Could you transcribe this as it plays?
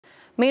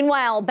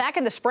Meanwhile, back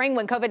in the spring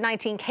when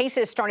COVID-19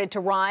 cases started to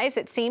rise,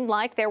 it seemed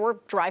like there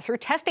were drive-through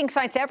testing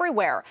sites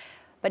everywhere.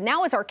 But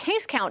now as our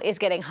case count is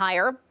getting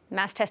higher,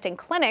 mass testing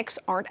clinics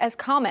aren't as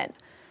common.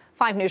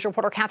 5 News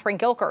reporter Catherine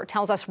Gilker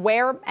tells us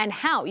where and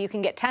how you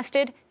can get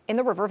tested in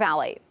the River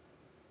Valley.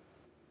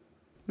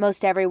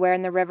 Most everywhere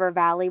in the River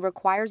Valley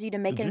requires you to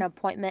make an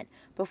appointment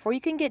before you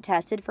can get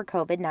tested for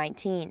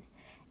COVID-19.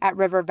 At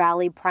River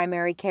Valley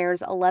Primary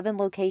Care's 11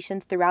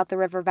 locations throughout the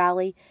River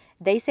Valley,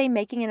 they say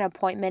making an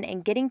appointment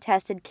and getting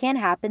tested can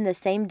happen the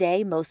same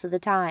day most of the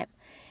time.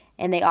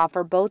 And they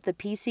offer both the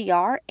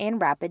PCR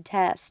and rapid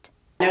test.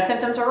 No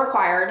symptoms are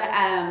required.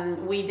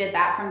 We did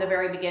that from the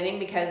very beginning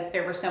because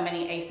there were so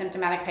many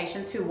asymptomatic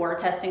patients who were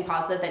testing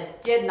positive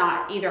that did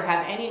not either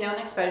have any known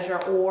exposure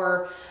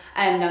or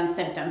known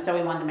symptoms. So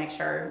we wanted to make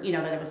sure,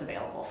 that it was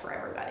available for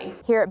everybody.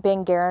 Here at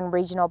Ben Guerin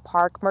Regional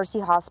Park, Mercy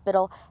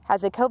Hospital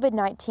has a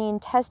COVID-19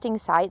 testing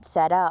site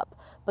set up,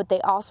 but they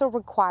also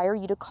require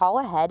you to call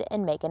ahead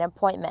and make an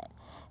appointment.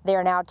 They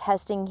are now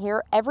testing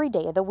here every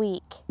day of the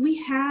week.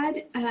 We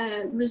had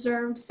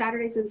reserved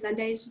Saturdays and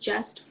Sundays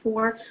just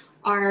for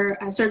our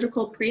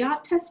surgical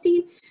pre-op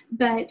testing,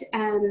 but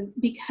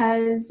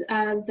because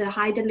of the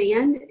high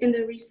demand in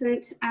the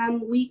recent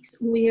weeks,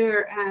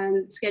 we're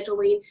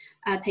scheduling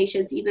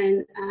patients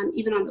even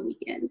on the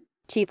weekend.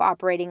 Chief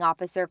Operating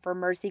Officer for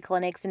Mercy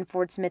Clinics in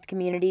Fort Smith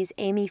Communities,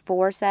 Amy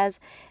Four, says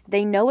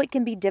they know it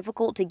can be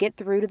difficult to get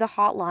through to the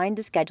hotline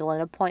to schedule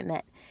an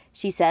appointment.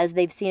 She says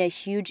they've seen a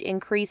huge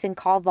increase in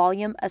call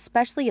volume,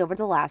 especially over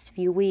the last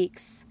few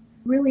weeks.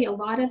 Really, a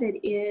lot of it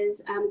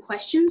is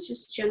questions,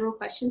 just general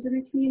questions in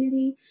the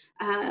community.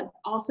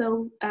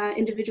 Also,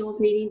 individuals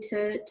needing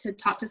to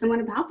talk to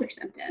someone about their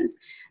symptoms.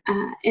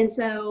 And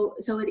so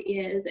it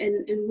is.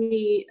 And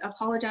we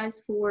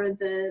apologize for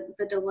the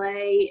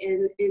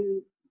delay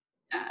in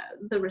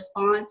the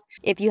response.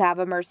 If you have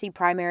a Mercy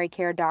primary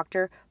care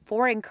doctor,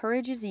 Four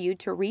encourages you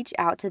to reach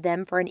out to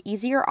them for an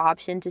easier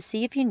option to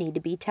see if you need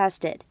to be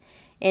tested.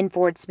 In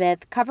Fort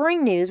Smith,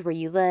 covering news where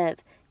you live,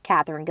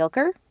 Catherine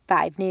Gilker,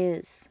 5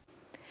 News.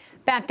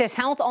 Baptist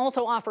Health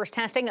also offers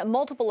testing at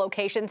multiple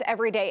locations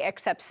every day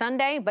except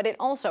Sunday, but it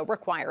also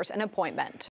requires an appointment.